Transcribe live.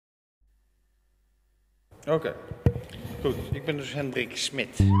Oké, goed. Ik ben dus Hendrick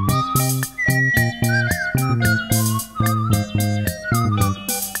Smit.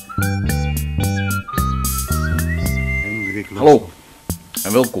 Hallo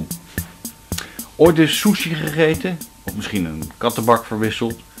en welkom. Ooit eens sushi gegeten, of misschien een kattenbak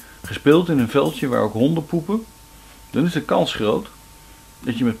verwisseld, gespeeld in een veldje waar ook honden poepen, dan is de kans groot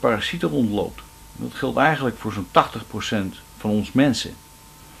dat je met parasieten rondloopt. Dat geldt eigenlijk voor zo'n 80% van ons mensen.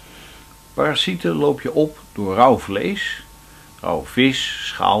 Parasieten loop je op door rauw vlees, rauwe vis,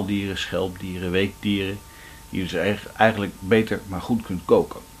 schaaldieren, schelpdieren, weekdieren, die je dus eigenlijk beter maar goed kunt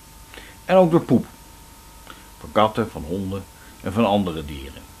koken. En ook door poep. Van katten, van honden en van andere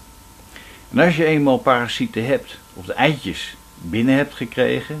dieren. En als je eenmaal parasieten hebt, of de eitjes binnen hebt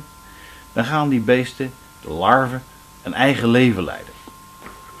gekregen, dan gaan die beesten, de larven, een eigen leven leiden.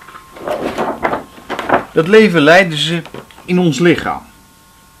 Dat leven leiden ze in ons lichaam.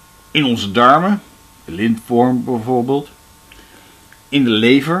 In onze darmen, de lintworm bijvoorbeeld. In de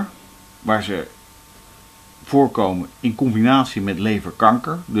lever, waar ze voorkomen in combinatie met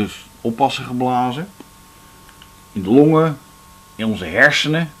leverkanker, dus oppassen geblazen. In de longen, in onze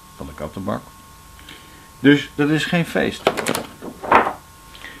hersenen, van de kattenbak. Dus dat is geen feest.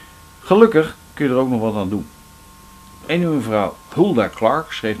 Gelukkig kun je er ook nog wat aan doen. Een mevrouw Hulda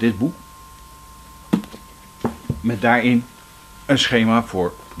Clark schreef dit boek. Met daarin een schema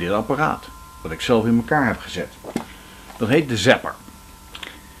voor dit apparaat. Wat ik zelf in elkaar heb gezet. Dat heet de Zapper.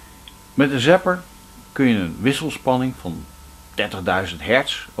 Met de Zapper kun je een wisselspanning van 30.000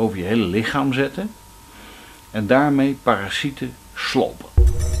 hertz over je hele lichaam zetten. En daarmee parasieten slopen.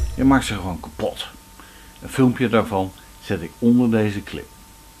 Je maakt ze gewoon kapot. Een filmpje daarvan zet ik onder deze clip.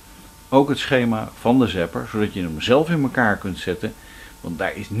 Ook het schema van de Zapper, zodat je hem zelf in elkaar kunt zetten, want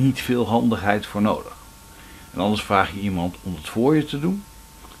daar is niet veel handigheid voor nodig. En anders vraag je iemand om het voor je te doen,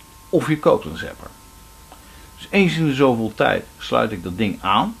 of je koopt een Zapper. Dus eens in de zoveel tijd sluit ik dat ding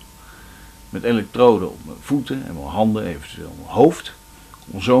aan, met elektroden op mijn voeten en mijn handen, eventueel mijn hoofd,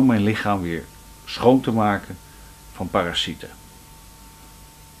 om zo mijn lichaam weer schoon te maken van parasieten.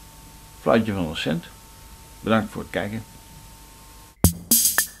 Fluitje van een cent. Bedankt voor het kijken.